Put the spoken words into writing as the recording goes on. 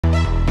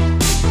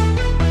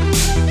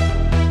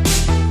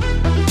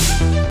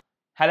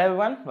Hello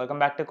everyone, welcome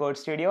back to Code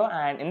Studio,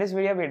 and in this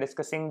video we are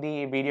discussing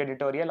the video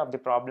tutorial of the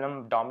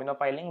problem domino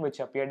piling which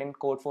appeared in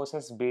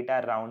Codeforces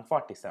Beta Round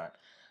 47.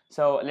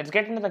 So let's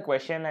get into the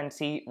question and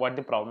see what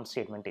the problem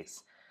statement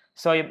is.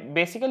 So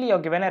basically you're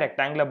given a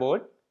rectangular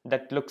board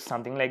that looks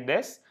something like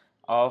this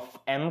of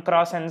m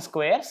cross n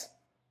squares,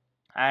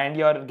 and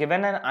you're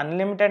given an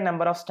unlimited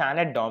number of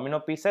standard domino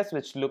pieces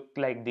which look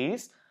like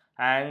these,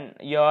 and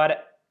you're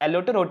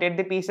allowed to rotate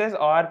the pieces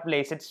or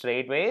place it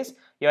straight ways.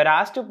 You're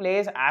asked to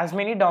place as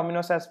many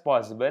dominoes as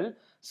possible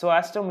so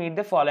as to meet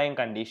the following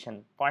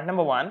condition. Point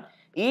number 1,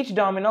 each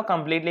domino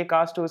completely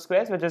casts 2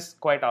 squares, which is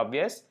quite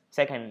obvious.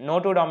 Second,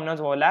 no 2 dominoes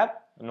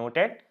overlap,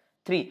 noted.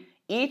 3,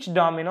 each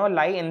domino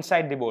lie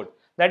inside the board.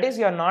 That is,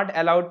 you're not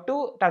allowed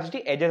to touch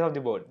the edges of the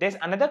board. There's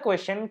another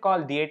question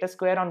called 𝐷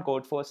square on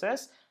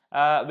Codeforces,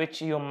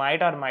 which you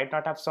might or might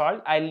not have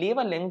solved. I'll leave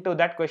a link to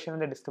that question in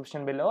the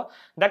description below.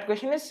 That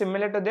question is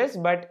similar to this,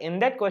 but in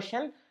that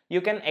question you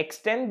can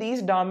extend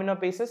these domino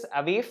pieces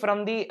away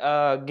from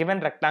the given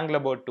rectangular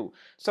board too.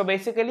 So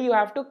basically you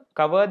have to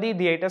cover the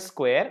𝐷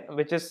square,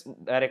 which is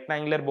a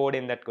rectangular board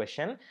in that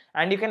question,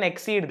 and you can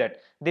exceed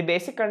that. The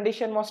basic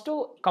condition was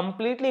to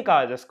completely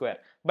cover the square,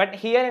 but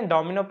here in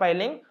domino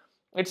piling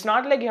it's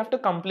not like you have to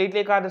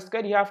completely cover the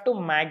square, you have to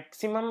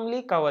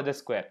maximally cover the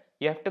square.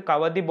 You have to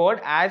cover the board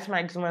as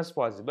maximum as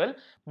possible,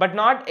 but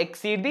not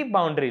exceed the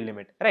boundary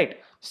limit, right?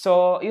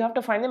 So you have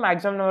to find the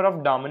maximum number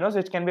of dominoes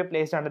which can be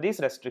placed under these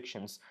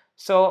restrictions.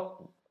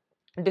 So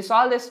to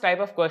solve this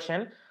type of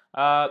question,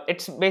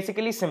 it's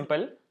basically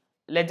simple.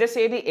 Let's just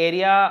say the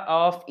area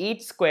of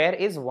each square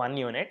is 1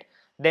 unit.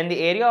 Then the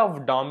area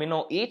of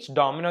each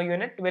domino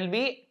unit will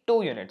be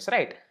 2 units,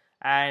 right?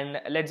 And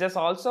let's just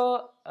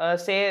also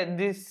say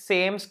this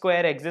same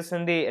square exists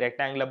in the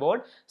rectangular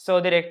board.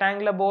 So the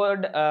rectangular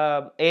board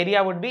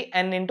area would be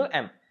n into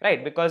m,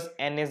 right? Because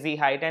n is the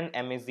height and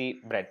m is the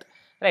breadth,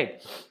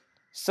 right?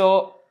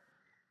 So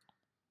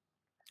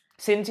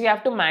since you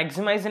have to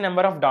maximize the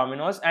number of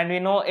dominoes, and we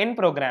know in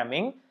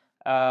programming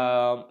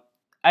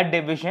a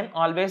division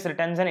always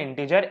returns an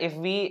integer if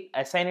we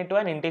assign it to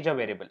an integer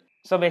variable.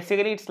 So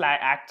basically it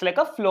acts like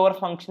a floor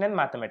function in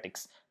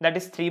mathematics. That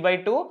is 3 by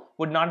 2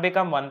 would not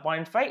become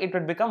 1.5, it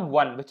would become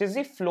 1, which is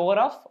the floor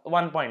of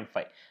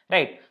 1.5,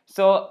 right?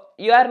 So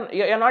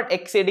you're not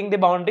exceeding the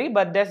boundary,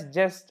 but that's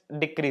just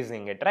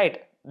decreasing it,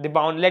 right?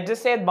 Let's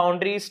just say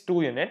boundary is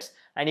 2 units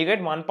and you get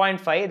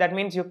 1.5. That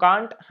means you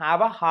can't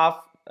have a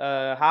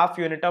half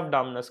unit of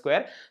domino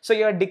square, so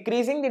you're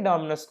decreasing the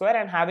domino square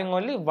and having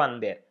only 1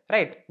 there,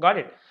 right? Got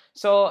it?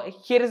 So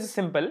here is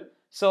simple.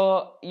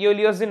 So you'll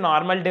use the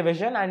normal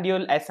division and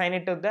you'll assign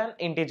it to the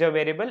integer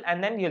variable,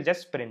 and then you'll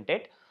just print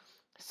it.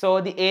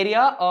 So the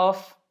area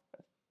of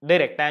the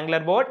rectangular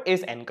board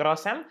is n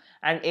cross m,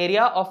 and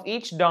area of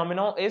each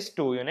domino is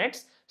 2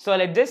 units. So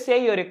let's just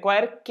say you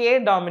require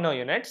k domino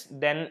units,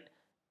 then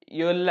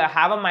you'll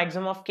have a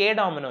maximum of k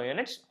domino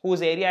units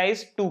whose area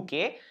is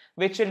 2k,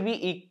 which will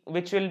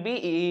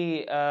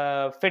be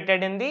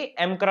fitted in the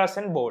m cross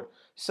n board.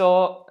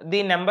 So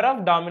the number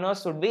of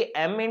dominoes would be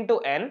m into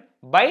n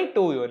by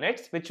 2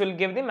 units, which will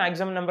give the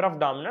maximum number of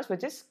dominoes,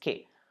 which is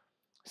k.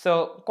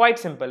 So quite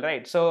simple,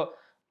 right? So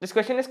this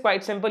question is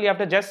quite simple. You have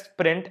to just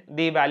print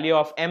the value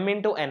of m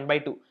into n by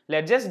 2.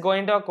 Let's just go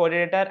into a code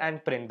editor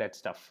and print that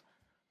stuff.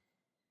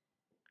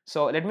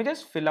 So let me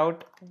just fill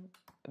out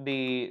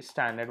the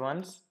standard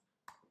ones.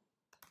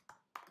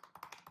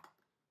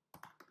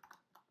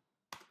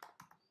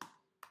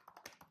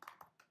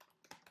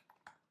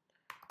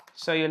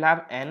 So you'll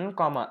have n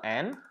comma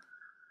n,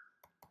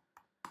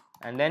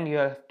 and then you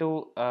have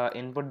to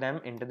input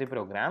them into the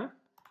program,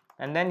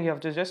 and then you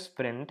have to just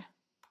print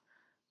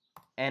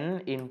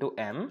n into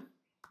m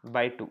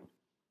by 2.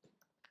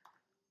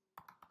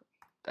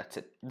 That's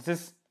it. This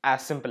is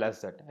as simple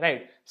as that,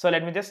 right? So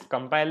let me just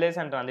compile this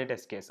and run the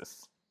test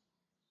cases.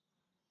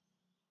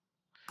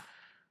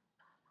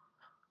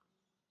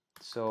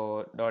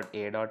 So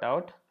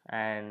 .a.out,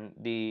 and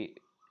the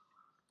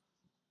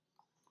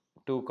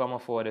 2,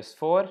 4 is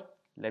 4.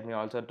 Let me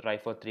also try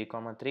for 3,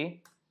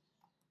 3.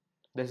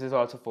 This is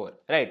also 4,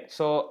 right?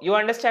 So you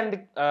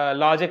understand the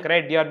logic,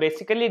 right? You are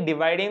basically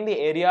dividing the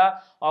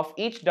area of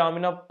each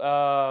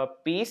domino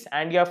piece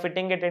and you are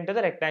fitting it into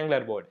the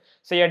rectangular board.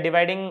 So you are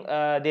dividing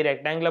the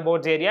rectangular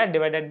board's area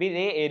divided by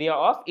the area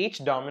of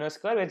each domino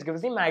square, which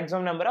gives the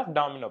maximum number of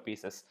domino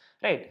pieces,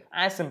 right?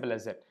 As simple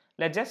as that.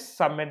 Let's just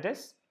submit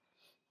this.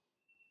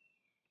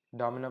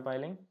 Domino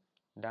piling,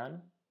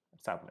 done,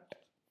 submit.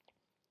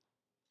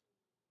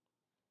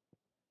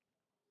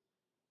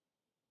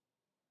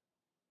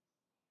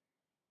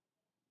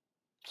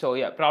 So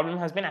yeah, problem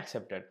has been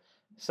accepted.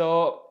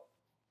 So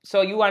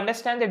you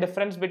understand the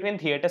difference between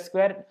𝐷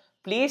square.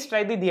 Please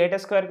try the 𝐷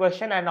square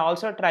question and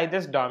also try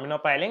this domino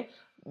piling.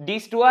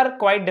 These two are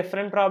quite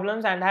different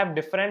problems and have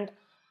different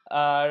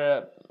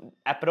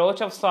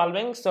approach of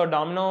solving. So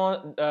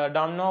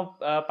domino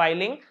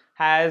piling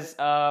has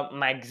a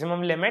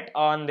maximum limit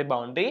on the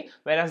boundary,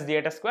 whereas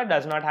𝐷 square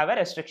does not have a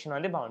restriction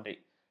on the boundary.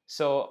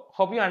 So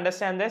hope you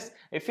understand this.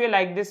 If you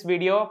like this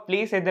video,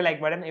 please hit the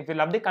like button. If you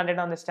love the content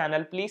on this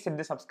channel, please hit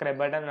the subscribe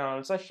button and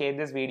also share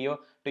this video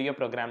to your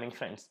programming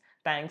friends.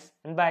 Thanks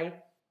and bye.